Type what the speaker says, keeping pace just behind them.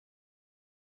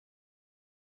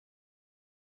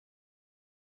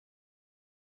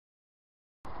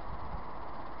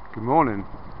Good morning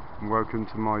and welcome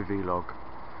to my vlog.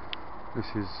 This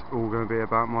is all going to be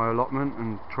about my allotment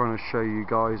and trying to show you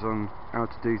guys on how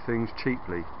to do things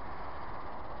cheaply.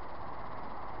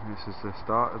 This is the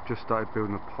start. I've just started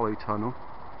building a polytunnel.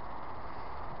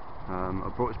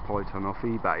 I bought this polytunnel off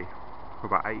eBay for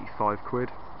about 85 quid,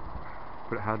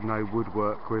 but it had no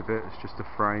woodwork with it. It's just a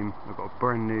frame. I've got a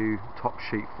brand new top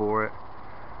sheet for it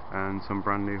and some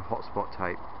brand new hotspot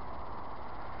tape.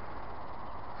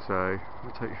 So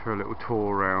I'll take you for a little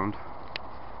tour around.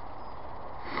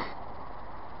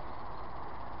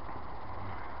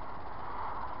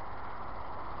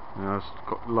 Now, I've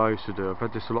got loads to do. I've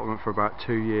had this allotment for about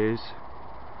 2 years.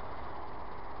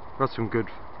 Got some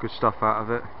good stuff out of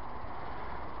it.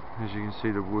 As you can see,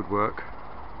 the woodwork.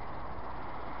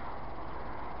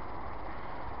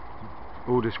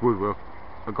 All this woodwork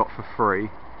I got for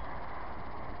free,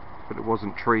 but it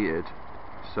wasn't treated,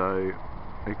 so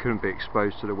it couldn't be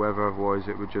exposed to the weather, otherwise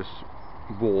it would just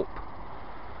warp.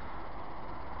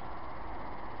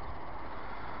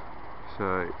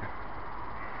 So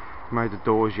made the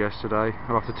doors yesterday.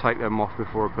 I'll have to take them off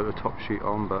before I put the top sheet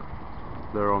on, but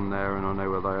they're on there and I know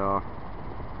where they are.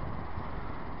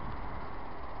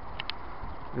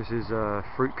 This is a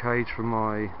fruit cage for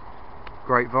my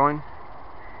grapevine.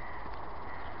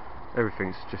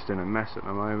 Everything's just in a mess at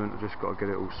the moment. I've just got to get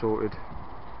it all sorted.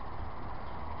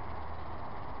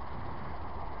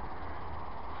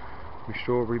 My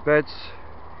strawberry beds.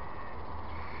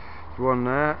 There's one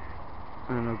there,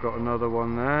 and I've got another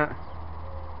one there.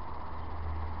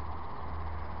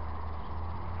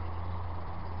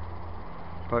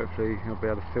 Hopefully I'll be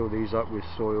able to fill these up with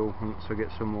soil once I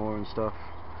get some more and stuff.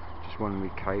 Just one of my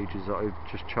cages that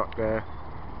I've just chucked there.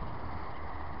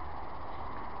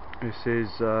 This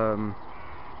is my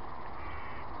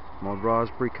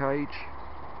raspberry cage.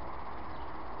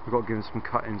 I got given some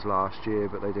cuttings last year,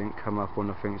 but they didn't come up or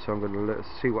nothing, so I'm going to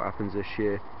see what happens this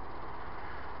year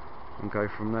and go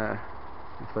from there.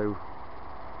 If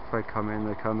they come in,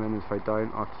 they come in. If they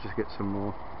don't, I have to just get some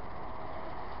more.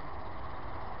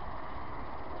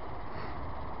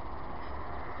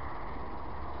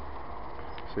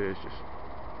 See, it's just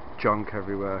junk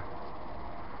everywhere.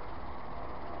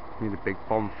 Need a big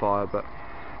bonfire, but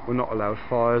we're not allowed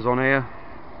fires on here.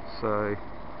 So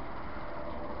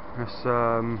that's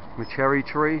my cherry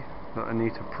tree that I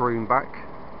need to prune back.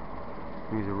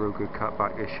 Needs a real good cut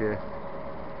back this year.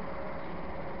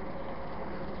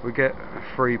 We get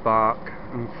free bark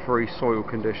and free soil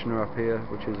conditioner up here,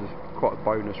 which is quite a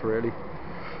bonus really.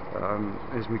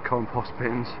 There's my compost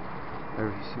bins.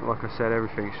 Like I said,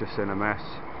 everything's just in a mess.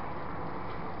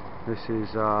 This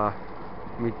is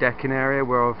my decking area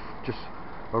where I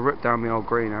ripped down my old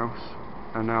greenhouse,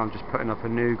 and now I'm just putting up a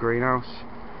new greenhouse,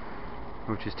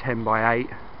 which is 10 by 8.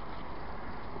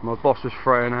 My boss was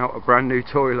throwing out a brand new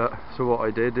toilet, so what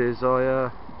I did is I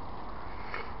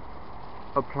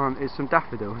planted some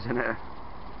daffodils in it.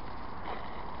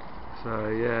 So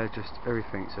yeah, just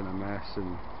everything's in a mess,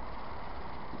 and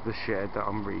the shed that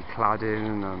I'm recladding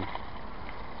and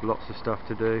lots of stuff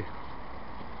to do.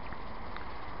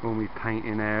 All my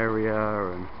painting area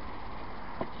and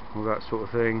all that sort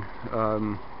of thing.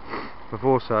 I've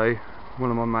also, one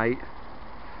of my mate,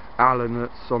 Alan,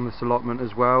 that's on this allotment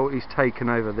as well, he's taken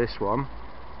over this one.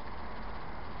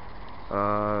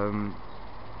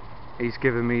 He's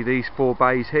given me these 4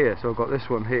 bays here, so I've got this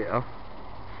one here,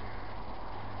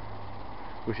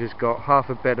 which has got half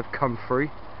a bed of comfrey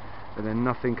and then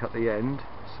nothing at the end.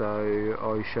 So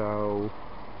I shall,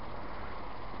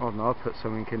 I don't know, I'll put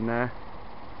something in there.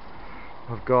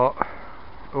 I've got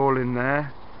all in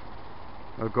there.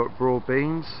 I've got broad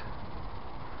beans,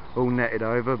 all netted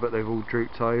over, but they've all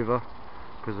drooped over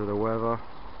because of the weather.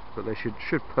 But they should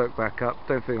perk back up.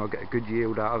 Don't think I'll get a good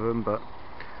yield out of them, but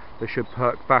they should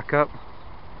perk back up.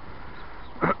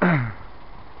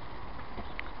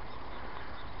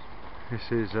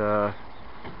 This is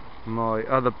my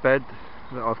other bed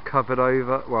that I've covered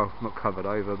over. Well, not covered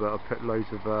over, but I've put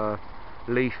loads of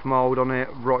leaf mould on it,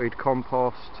 rotted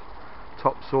compost,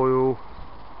 topsoil.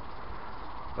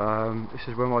 This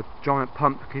is where my giant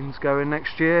pumpkins go in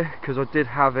next year, because I did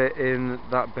have it in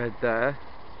that bed there,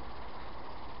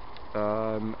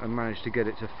 and managed to get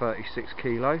it to 36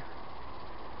 kilo,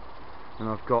 and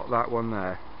I've got that one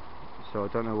there. So I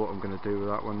don't know what I'm going to do with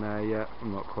that one there yet.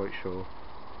 I'm not quite sure.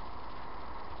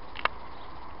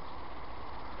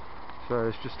 So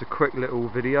it's just a quick little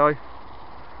video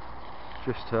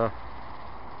just to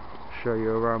show you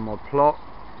around my plot.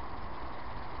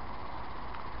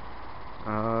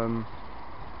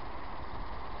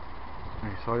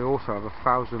 So I also have a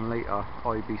 1,000 litre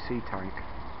IBC tank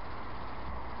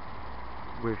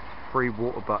with 3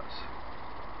 water butts.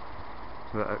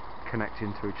 that are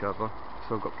connecting to each other.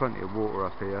 So I've got plenty of water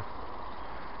up here.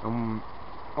 And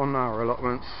on our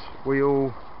allotments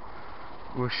we're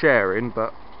sharing,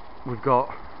 but we've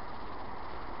all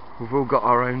got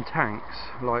our own tanks,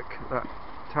 like that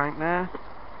tank there.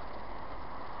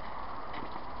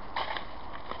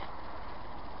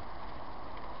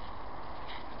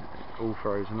 All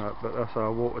frozen up, but that's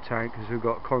our water tank, because we've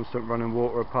got constant running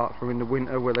water apart from in the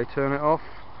winter where they turn it off.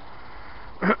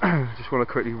 Just want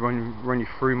to quickly run you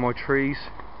through my trees.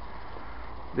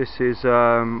 This is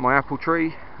my apple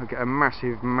tree. I get a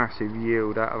massive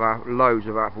yield out of loads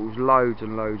of apples, loads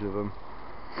and loads of them.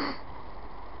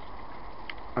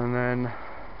 And then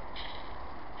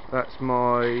that's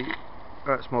my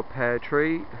pear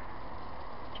tree.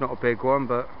 It's not a big one,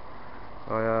 but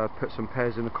I put some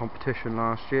pears in the competition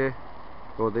last year,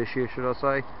 or this year should I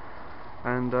say,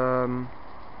 and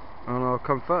I'll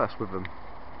come first with them.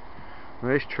 Now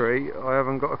this tree, I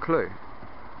haven't got a clue.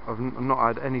 I've not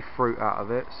had any fruit out of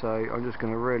it, so I'm just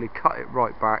going to really cut it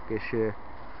right back this year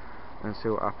and see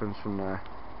what happens from there.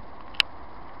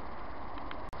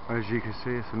 As you can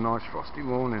see, it's a nice frosty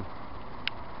morning,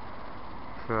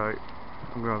 so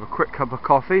I'm going to have a quick cup of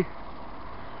coffee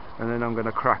and then I'm going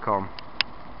to crack on,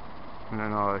 and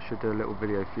then I should do a little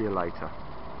video for you later.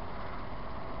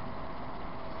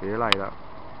 See you later.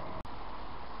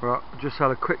 Right, just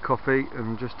had a quick coffee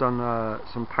and just done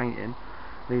some painting.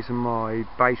 These are my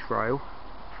base rail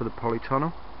for the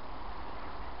polytunnel.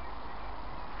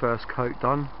 First coat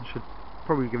done. I should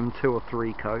probably give them 2 or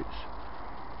 3 coats,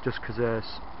 just because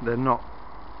they're not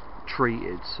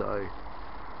treated, so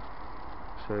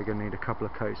they're going to need a couple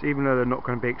of coats. Even though they're not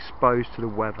going to be exposed to the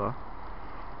weather,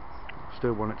 I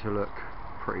still want it to look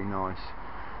pretty nice.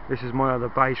 This is my other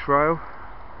base rail.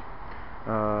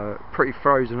 Pretty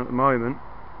frozen at the moment.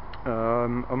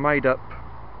 I made up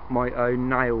my own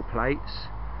nail plates,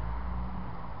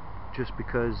 just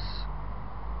because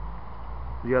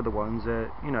the other ones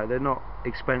are, you know, they're not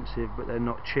expensive but they're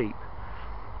not cheap,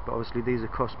 but obviously these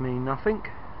have cost me nothing.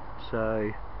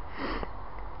 So,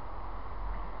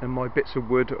 and my bits of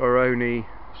wood are only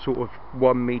sort of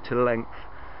 1 metre length,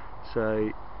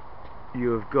 so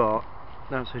you have got,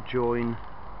 that's a join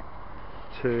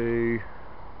to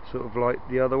sort of like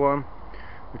the other one,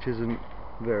 which isn't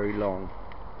very long.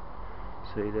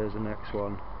 See, there's the next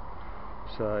one.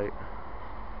 So,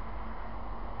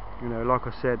 you know, like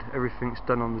I said, everything's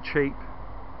done on the cheap,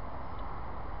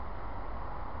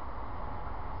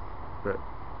 but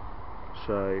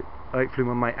so hopefully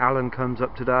my mate Alan comes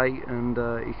up today and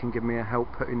he can give me a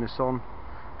help putting this on.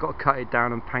 Got to cut it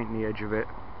down and paint the edge of it,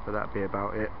 but that'd be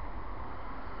about it.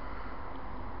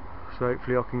 So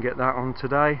hopefully I can get that on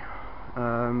today.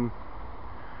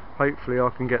 Hopefully I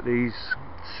can get these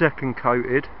second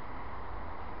coated,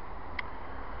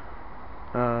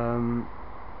 and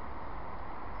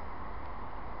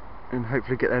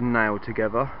hopefully get them nailed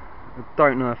together. I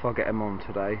don't know if I'll get them on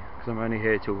today because I'm only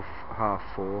here till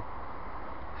 4:30,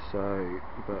 so,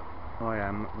 but I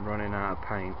am running out of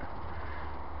paint,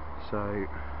 so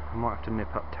I might have to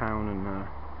nip uptown and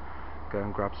go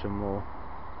and grab some more.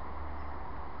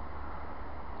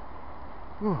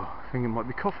 Ooh, I think it might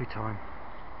be coffee time.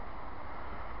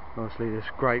 Obviously this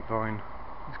grapevine,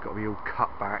 it's got to be all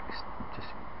cut back, it's just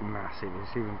massive,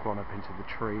 it's even gone up into the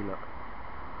tree, look.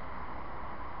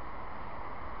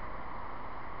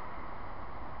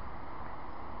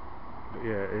 But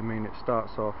yeah, I mean, it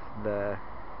starts off there,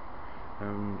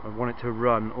 and I want it to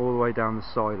run all the way down the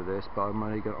side of this, but I'm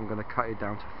going to cut it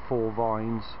down to 4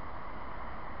 vines.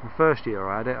 The first year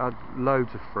I had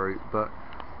loads of fruit, but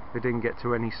it didn't get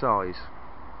to any size.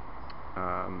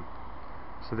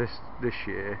 So this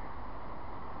year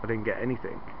I didn't get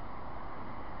anything,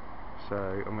 so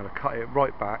I'm going to cut it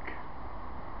right back,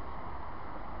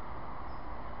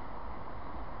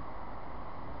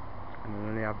 and then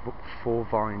only have 4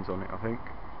 vines on it I think,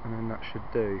 and then that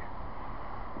should do.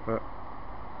 But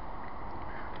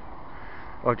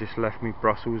I just left me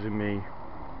Brussels and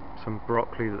some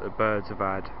broccoli that the birds have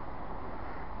had.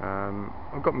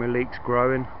 I've got my leeks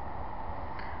growing.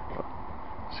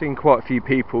 Seen quite a few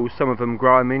people, some of them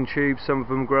grow them in tubes, some of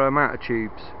them grow them out of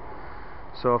tubes,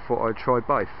 so I thought I'd try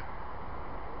both.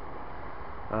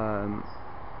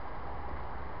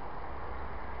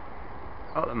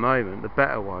 At the moment the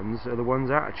better ones are the ones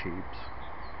out of tubes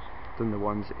than the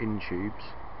ones in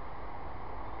tubes.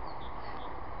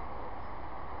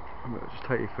 I'm going to just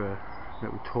take you for a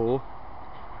little tour.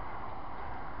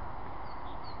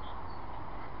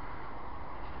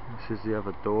 This is the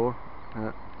other door.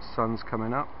 Sun's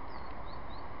coming up.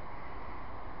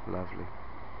 Lovely.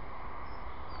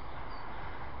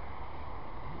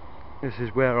 This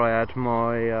is where I had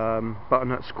my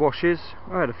butternut squashes.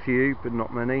 I had a few, but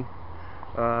not many.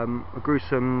 I grew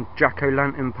some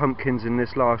jack-o'-lantern pumpkins in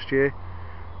this last year.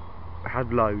 I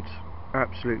had loads,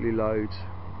 absolutely loads.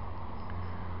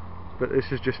 But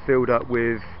this is just filled up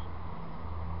with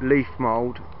leaf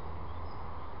mould,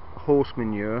 horse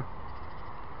manure,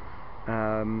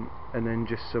 and then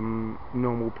just some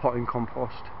normal potting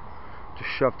compost. Just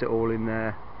shoved it all in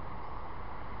there,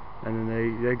 and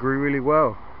then they grew really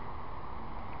well.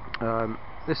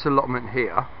 This allotment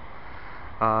here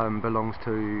belongs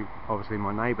to obviously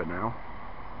my neighbour now,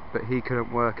 but he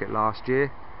couldn't work it last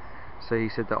year, so he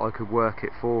said that I could work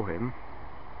it for him.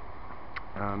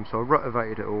 So I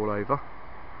rotavated it all over,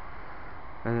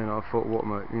 and then I thought, what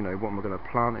am I going to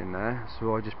plant in there?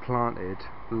 So I just planted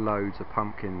loads of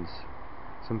pumpkins,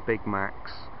 some Big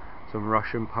Macs, some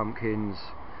Russian pumpkins.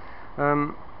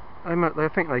 I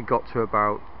think they got to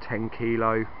about 10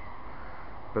 kilo,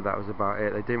 but that was about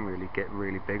it. They didn't really get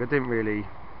really big. I didn't really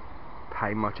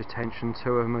pay much attention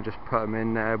to them. I just put them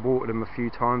in there, watered them a few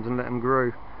times, and let them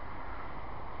grow.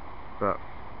 But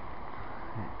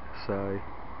so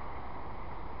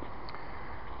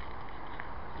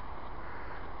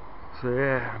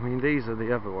yeah, I mean, these are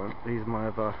the other one. These are my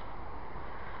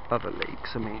other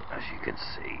leeks. I mean, as you can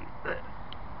see,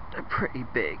 they're pretty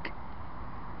big,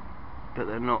 but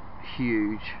they're not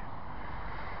huge.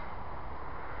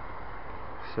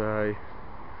 So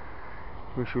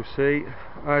we shall see.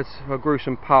 I grew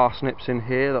some parsnips in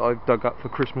here that I've dug up for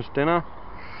Christmas dinner.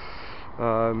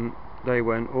 They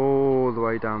went all the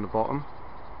way down the bottom.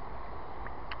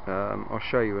 I'll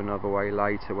show you another way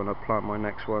later when I plant my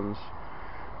next ones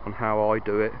on how I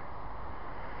do it,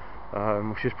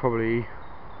 which is probably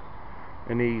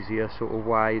an easier sort of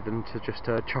way than to just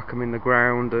chuck them in the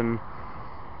ground and,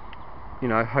 you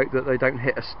know, hope that they don't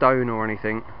hit a stone or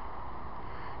anything.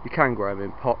 You can grow them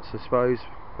in pots, I suppose,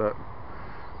 but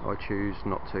I choose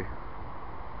not to.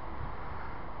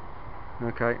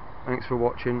 Okay, thanks for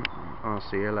watching. I'll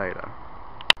see you later.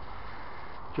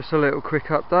 Just a little quick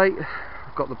update.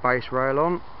 I've got the base rail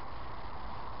on,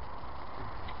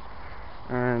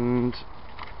 and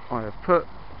I have put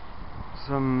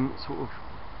some sort of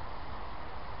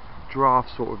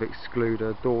draft sort of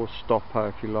excluder, door stopper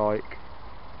if you like,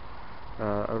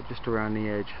 just around the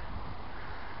edge.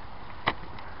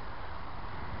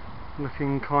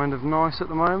 Looking kind of nice at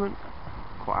the moment.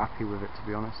 Quite happy with it, to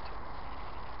be honest.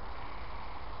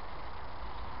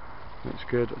 Looks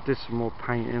good. I did some more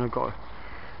painting.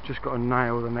 Just got to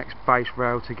nail the next base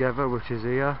rail together, which is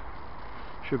here.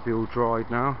 Should be all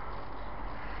dried now.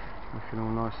 Looking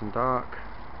all nice and dark.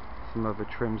 Some other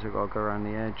trims have got to go around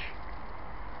the edge.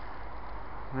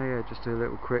 Oh yeah, just a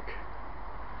little quick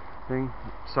thing.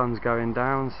 Sun's going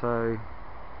down, so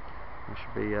I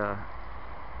should be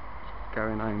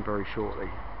going home very shortly.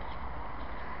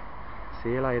 See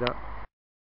you later.